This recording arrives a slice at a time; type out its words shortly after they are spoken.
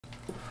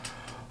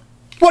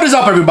What is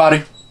up,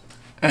 everybody?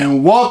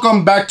 And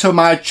welcome back to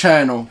my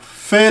channel,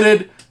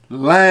 Fitted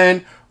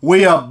Land.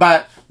 We are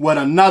back with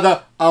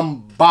another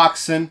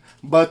unboxing,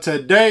 but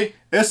today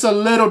it's a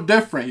little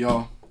different,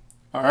 y'all.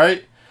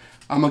 Alright?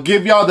 I'm gonna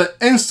give y'all the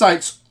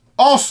insights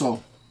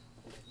also.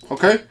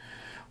 Okay?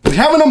 We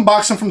have an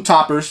unboxing from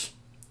Topperz.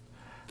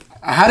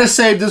 I had to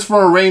save this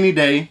for a rainy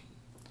day.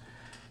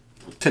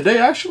 Today,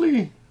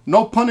 actually,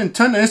 no pun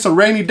intended, it's a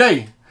rainy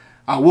day.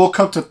 I woke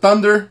up to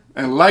thunder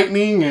and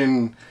lightning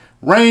and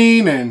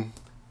rain,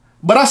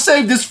 but I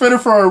saved this fitter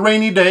for a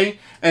rainy day,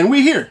 and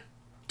we here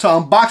to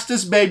unbox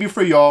this baby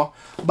for y'all.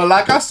 But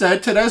like I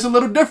said, today's a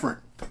little different.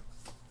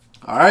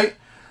 Alright?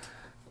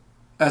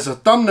 As the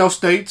thumbnail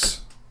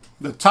states,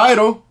 the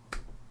title,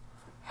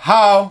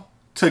 how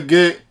to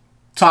get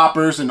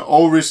Topperz and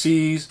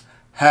overseas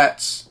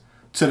hats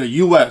to the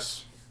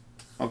US.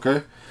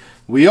 Okay?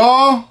 We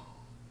all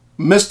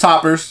miss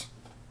Topperz.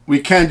 We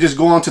can't just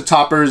go on to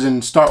Topperz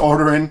and start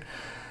ordering,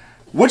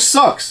 which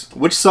sucks,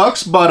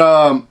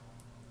 but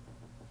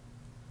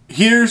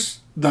here's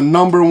the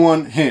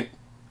 #1 hint.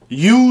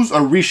 Use a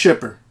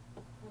reshipper.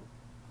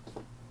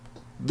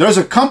 There's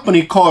a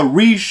company called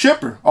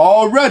Reshipper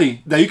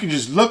already that you can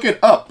just look it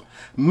up.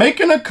 Make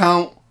an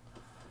account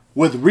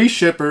with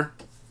Reshipper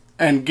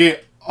and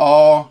get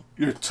all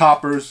your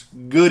Topperz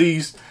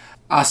goodies.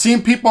 I've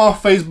seen people on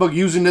Facebook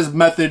using this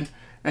method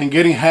and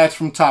getting hats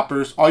from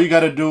Topperz. All you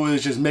gotta do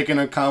is just make an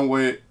account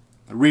with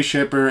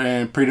Reshipper,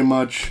 and pretty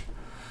much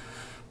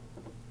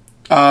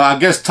I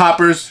guess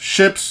Topperz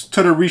ships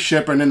to the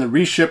Reshipper, and then the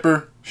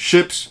Reshipper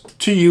ships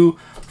to you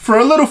for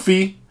a little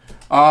fee.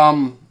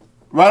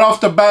 Right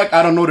off the back,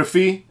 I don't know the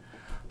fee.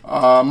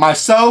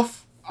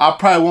 Myself, I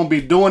probably won't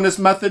be doing this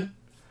method.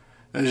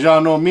 As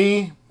y'all know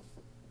me,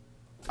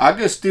 I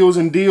get steals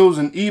and deals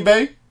in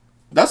eBay.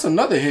 That's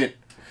another hint.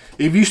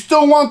 If you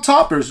still want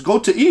Topperz, go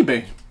to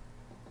eBay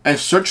and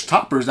search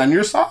Topperz and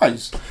your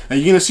size, and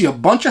you're gonna see a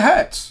bunch of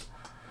hats.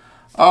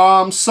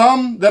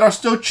 Some that are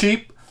still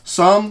cheap,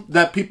 some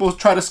that people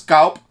try to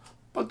scalp,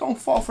 but don't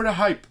fall for the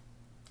hype.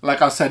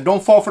 Like I said,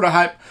 don't fall for the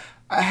hype.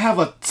 I have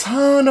a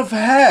ton of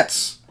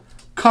hats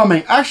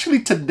coming. Actually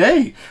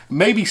today,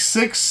 maybe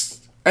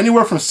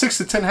anywhere from 6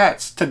 to 10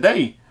 hats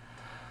today.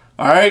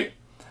 Alright?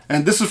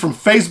 And this is from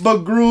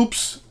Facebook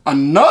groups.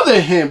 Another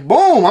hint.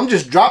 Boom! I'm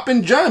just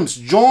dropping gems.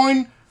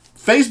 Join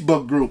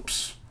Facebook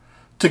groups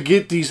to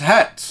get these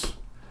hats.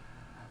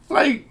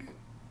 Like,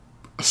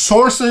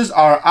 sources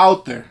are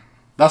out there.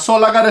 That's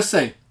all I gotta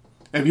say.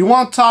 If you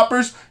want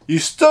Topperz, you're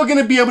still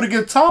gonna be able to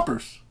get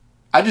Topperz.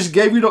 I just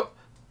gave you the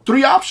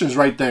 3 options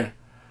right there.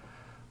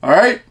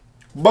 Alright?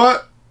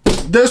 But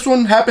this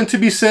one happened to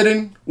be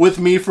sitting with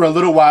me for a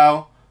little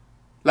while.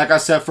 Like I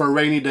said, for a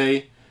rainy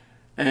day.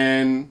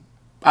 And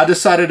I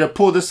decided to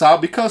pull this out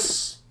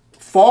because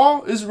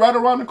fall is right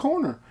around the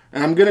corner.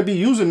 And I'm gonna be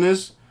using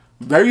this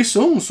very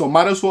soon. So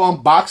might as well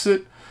unbox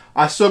it.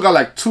 I still got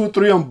like 2 or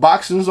 3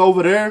 unboxings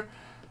over there.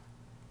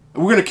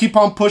 We're going to keep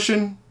on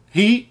pushing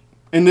heat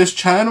in this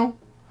channel.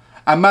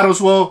 I might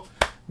as well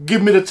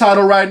give me the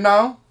title right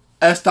now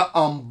as the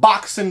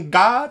unboxing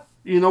god.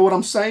 You know what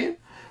I'm saying?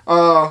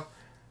 I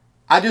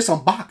just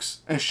unbox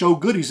and show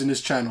goodies in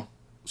this channel.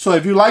 So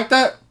if you like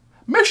that,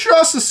 make sure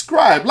you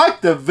subscribe, like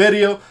the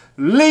video,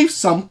 leave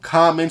some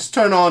comments,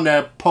 turn on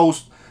that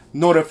post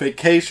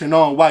notification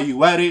on while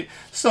you at it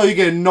so you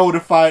get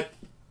notified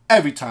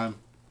every time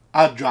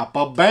I drop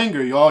a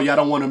banger, y'all. Y'all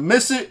don't want to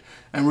miss it,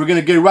 and we're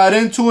gonna get right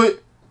into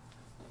it.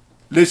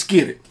 Let's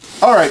get it.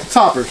 All right,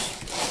 Topperz.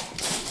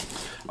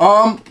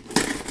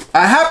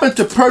 I happened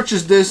to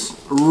purchase this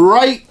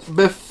right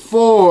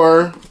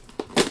before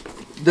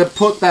they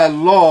put that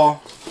law,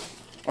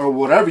 or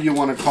whatever you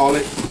want to call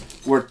it,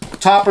 where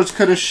Topperz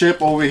couldn't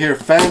ship over here,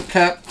 Fan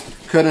Cap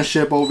couldn't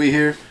ship over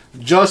here,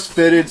 Just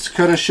Fitteds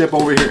couldn't ship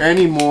over here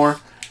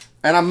anymore,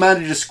 and I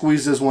managed to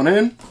squeeze this one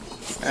in,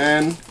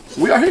 and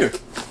we are here.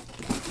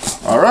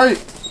 Alright,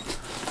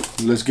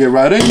 let's get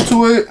right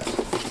into it.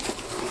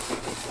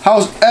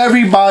 How's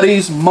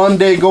everybody's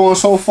Monday going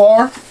so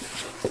far?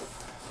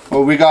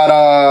 Well, we got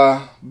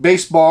a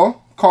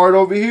baseball card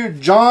over here.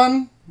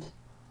 John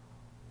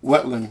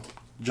Wetland.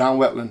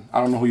 I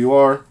don't know who you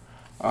are.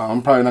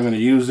 I'm probably not going to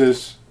use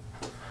this,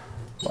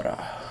 but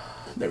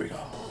there we go.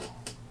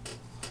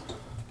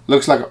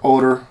 Looks like an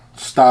older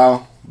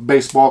style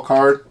baseball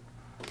card,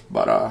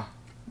 but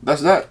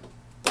that's that.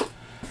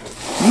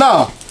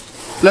 Now,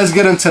 let's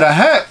get into the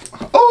hat.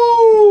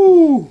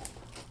 Oh!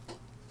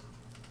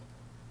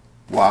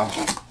 Wow.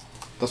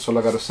 That's all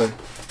I gotta say.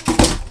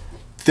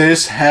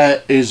 This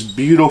hat is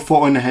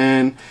beautiful in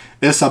hand.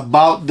 It's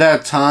about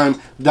that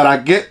time that I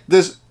get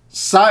this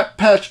side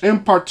patch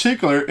in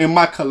particular in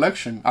my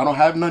collection. I don't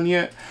have none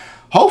yet.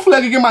 Hopefully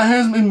I can get my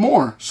hands in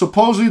more.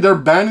 Supposedly they're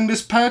banning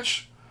this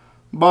patch.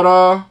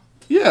 But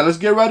yeah, let's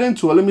get right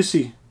into it. Let me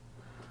see.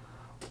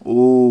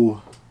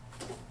 Ooh.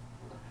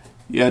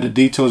 Yeah, the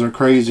details are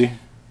crazy.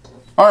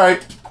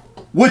 Alright.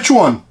 Which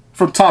one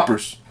from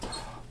Topperz?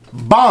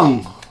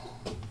 Bang!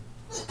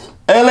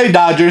 LA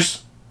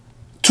Dodgers.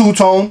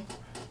 Two-tone.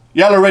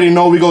 Y'all already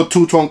know we go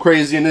two-tone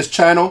crazy in this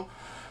channel.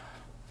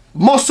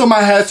 Most of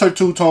my hats are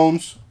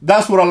two-tones.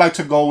 That's what I like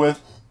to go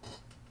with.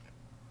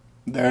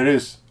 There it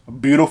is. A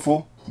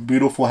beautiful,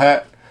 beautiful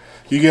hat.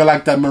 You get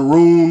like that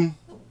maroon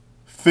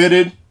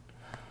fitted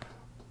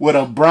with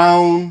a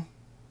brown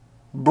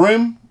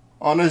brim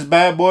on this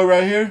bad boy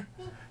right here.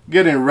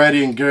 Getting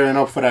ready and gearing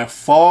up for that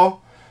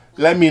fall.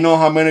 Let me know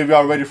how many of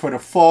y'all are ready for the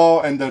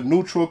fall and the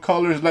neutral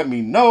colors. Let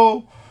me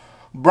know.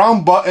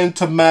 Brown button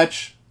to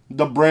match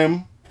the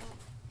brim.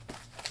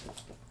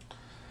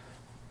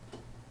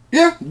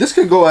 Yeah, this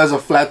could go as a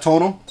flat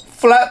tonal.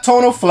 Flat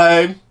tonal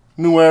flag,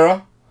 new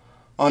era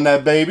on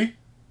that baby.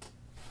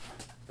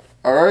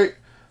 Alright.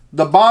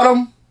 The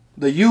bottom,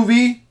 the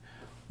UV,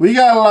 we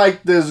got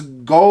like this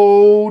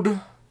gold,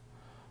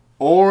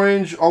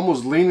 orange,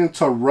 almost leaning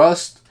to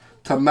rust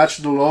to match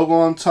the logo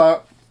on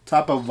top.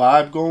 Type of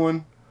vibe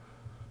going.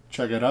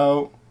 Check it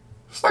out.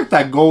 It's like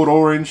that gold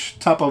orange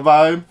type of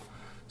vibe.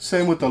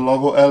 Same with the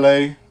logo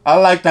LA. I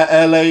like that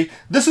LA.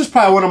 This is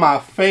probably one of my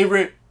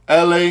favorite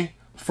LA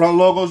front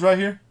logos right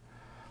here.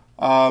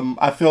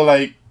 I feel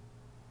like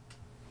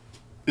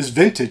it's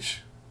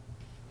vintage.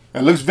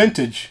 It looks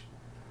vintage.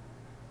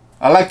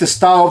 I like the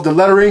style of the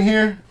lettering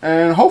here,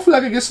 and hopefully I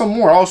can get some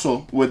more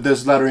also with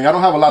this lettering. I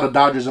don't have a lot of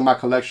Dodgers in my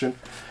collection.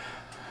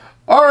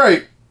 All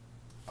right.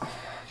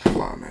 Come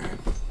on, man.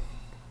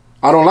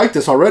 I don't like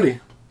this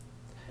already.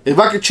 If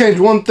I could change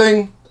one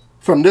thing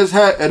from this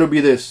hat, it'll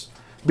be this.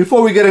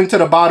 Before we get into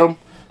the bottom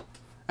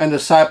and the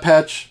side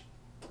patch,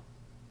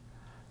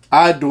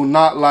 I do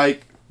not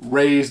like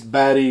raised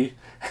baddie,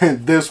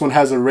 and this one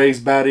has a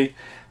raised baddie,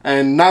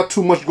 and not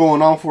too much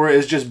going on for it.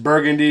 It's just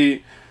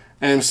burgundy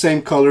and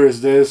same color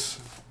as this.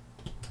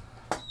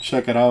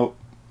 Check it out.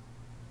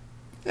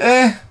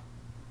 How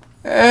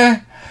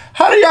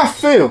do y'all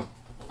feel?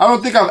 I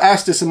don't think I've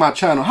asked this in my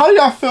channel. How do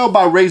y'all feel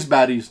about raised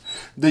baddies?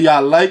 Do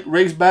y'all like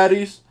raised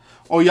baddies?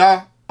 Or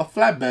y'all a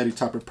flat baddie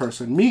type of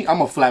person? Me,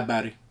 I'm a flat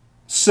baddie.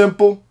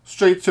 Simple,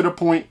 straight to the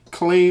point,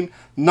 clean,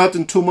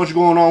 nothing too much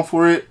going on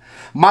for it.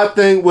 My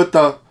thing with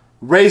the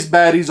raised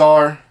baddies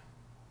are,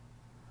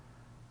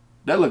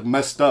 they look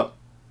messed up.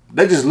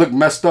 They just look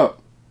messed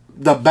up.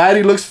 The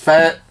baddie looks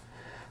fat.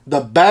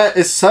 The bat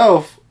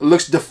itself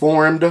looks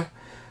deformed.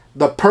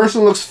 The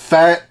person looks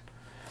fat.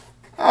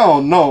 I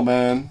don't know,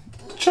 man.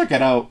 Check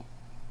it out.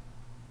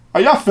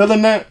 Are y'all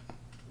feeling that?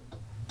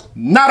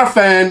 Not a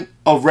fan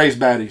of raised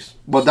baddies,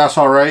 but that's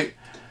alright.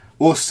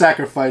 We'll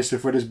sacrifice it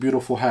for this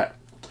beautiful hat.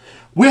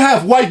 We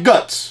have white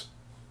guts.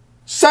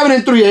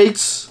 7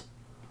 3/8.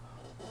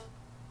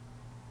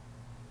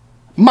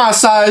 My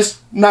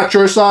size, not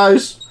your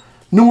size.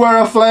 New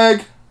era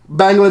flag.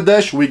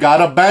 Bangladesh. We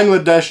got a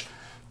Bangladesh.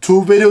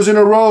 2 videos in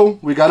a row.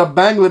 We got a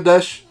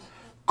Bangladesh.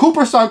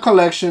 Cooper's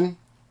collection.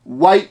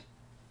 White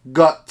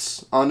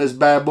guts on this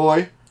bad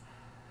boy.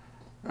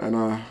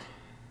 And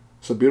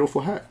it's a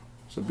beautiful hat.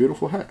 It's a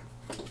beautiful hat.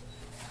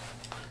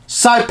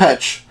 Side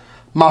patch.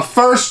 My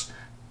first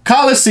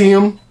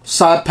Coliseum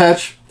side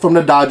patch from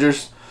the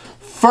Dodgers.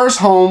 First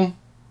home,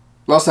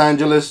 Los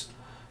Angeles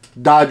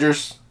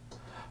Dodgers.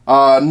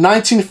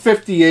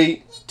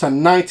 1958 to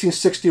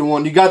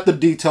 1961. You got the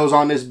details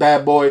on this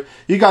bad boy.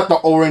 You got the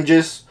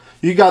oranges.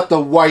 You got the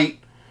white.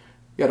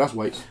 Yeah, that's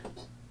white.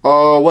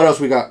 What else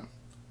we got?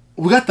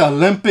 We got the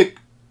Olympic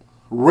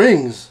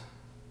rings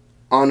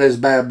on this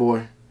bad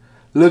boy.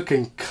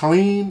 Looking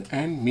clean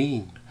and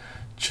mean.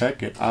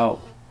 Check it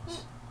out.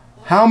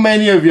 How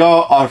many of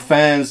y'all are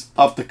fans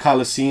of the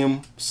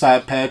Coliseum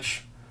side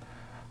patch?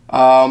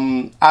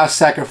 I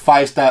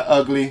sacrificed that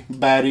ugly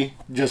baddie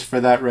just for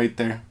that right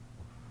there.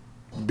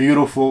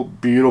 Beautiful,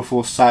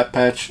 beautiful side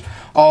patch.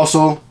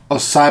 Also, a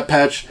side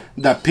patch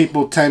that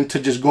people tend to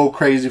just go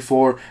crazy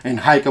for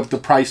and hike up the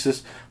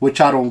prices,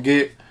 which I don't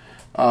get.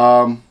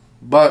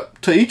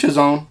 But to each his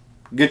own.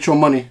 Get your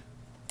money.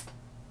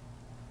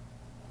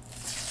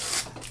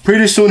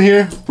 Pretty soon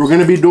here, we're going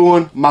to be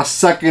doing my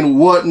second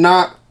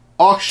whatnot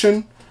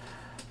auction.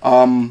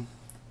 I'm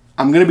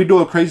going to be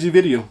doing a crazy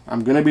video.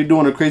 I'm going to be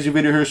doing a crazy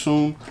video here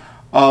soon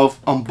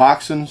of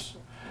unboxings.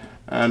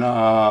 And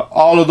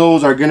all of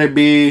those are going to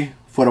be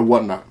for the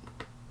whatnot.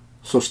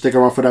 So stick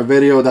around for that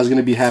video. That's going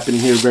to be happening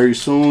here very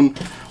soon.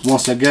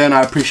 Once again,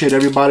 I appreciate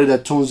everybody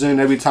that tunes in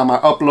every time I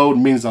upload.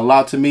 It means a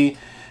lot to me.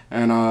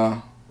 And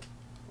I'm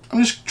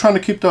just trying to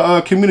keep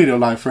the community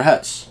alive for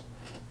hats.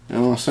 You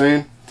know what I'm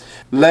saying?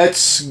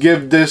 Let's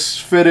give this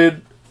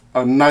fitted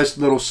a nice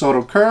little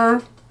subtle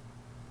curve.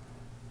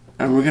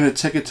 And we're going to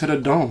take it to the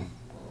dome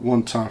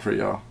one time for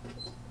y'all.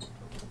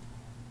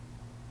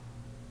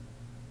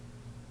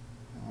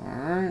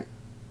 Alright.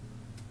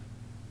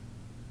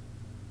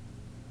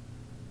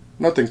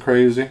 Nothing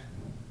crazy.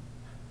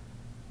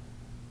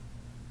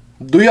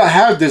 Do y'all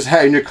have this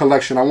hat in your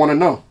collection? I want to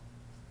know.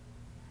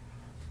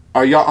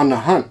 Are y'all on the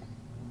hunt?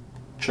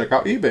 Check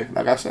out eBay,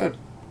 like I said.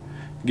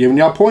 Giving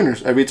y'all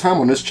pointers every time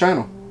on this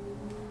channel.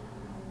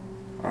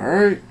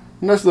 Alright.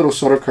 Nice little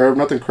subtle curve,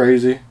 nothing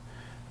crazy.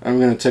 I'm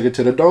going to take it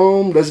to the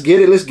dome. Let's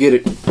get it, let's get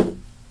it.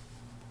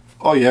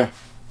 Oh yeah.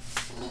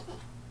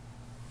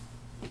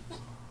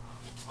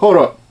 Hold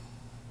up.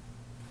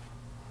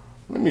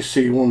 Let me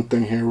see one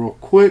thing here real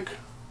quick.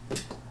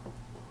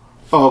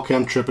 Oh, okay,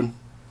 I'm tripping.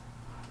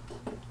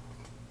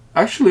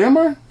 Actually, am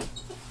I?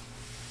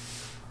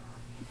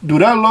 Do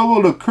that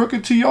logo look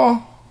crooked to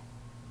y'all?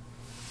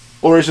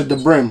 Or is it the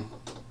brim?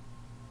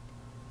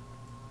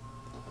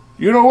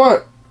 You know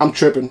what? I'm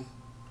tripping.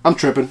 I'm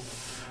tripping.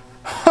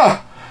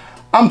 Ha!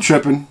 I'm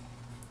tripping.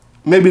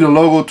 Maybe the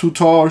logo too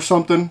tall or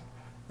something.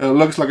 It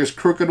looks like it's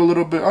crooked a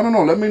little bit. I don't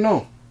know. Let me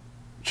know.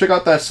 Check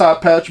out that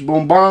side patch.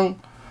 Boom bang.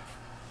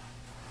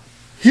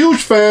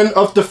 Huge fan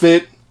of the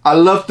fit. I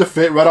love the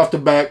fit right off the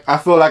back. I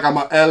feel like I'm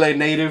a LA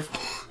native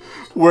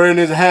wearing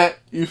his hat.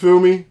 You feel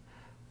me?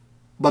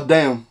 But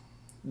damn.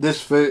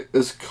 This fit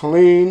is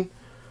clean.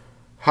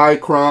 High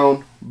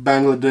crown.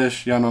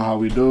 Bangladesh. Y'all know how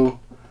we do.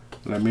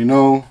 Let me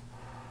know.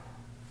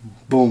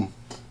 Boom.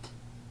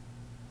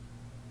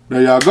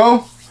 There y'all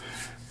go.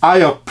 I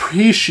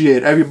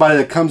appreciate everybody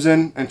that comes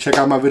in and check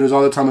out my videos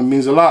all the time. It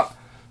means a lot.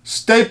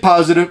 Stay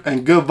positive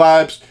and good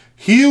vibes.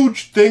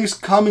 Huge things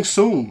coming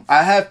soon.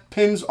 I have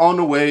pins on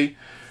the way.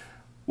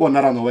 Well,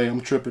 not on the way.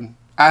 I'm tripping.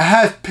 I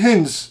have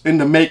pins in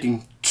the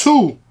making.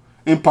 2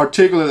 in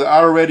particular that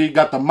I already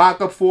got the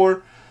mock-up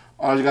for.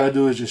 All you got to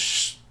do is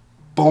just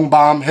boom,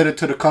 bomb, hit it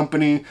to the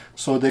company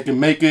so they can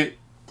make it.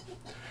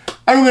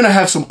 And we're going to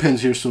have some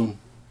pins here soon.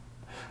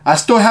 I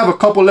still have a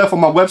couple left on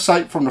my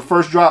website from the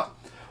first drop.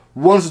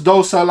 Once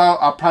those sell out,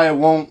 I probably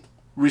won't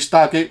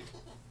restock it.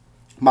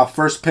 My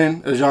first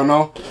pin, as y'all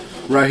know,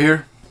 right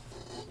here.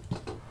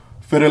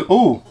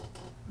 Ooh,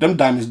 them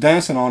diamonds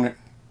dancing on it.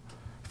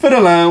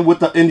 Fiddleland with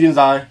the Indian's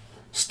eye.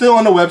 Still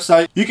on the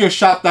website. You can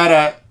shop that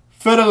at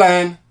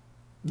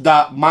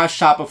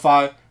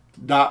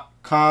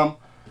fiddleland.myshopify.com.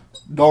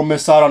 Don't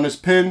miss out on this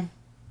pin.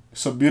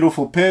 It's a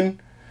beautiful pin.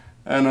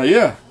 And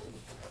yeah.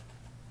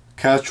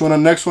 Catch you on the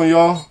next one,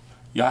 y'all.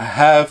 Y'all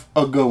have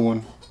a good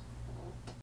one.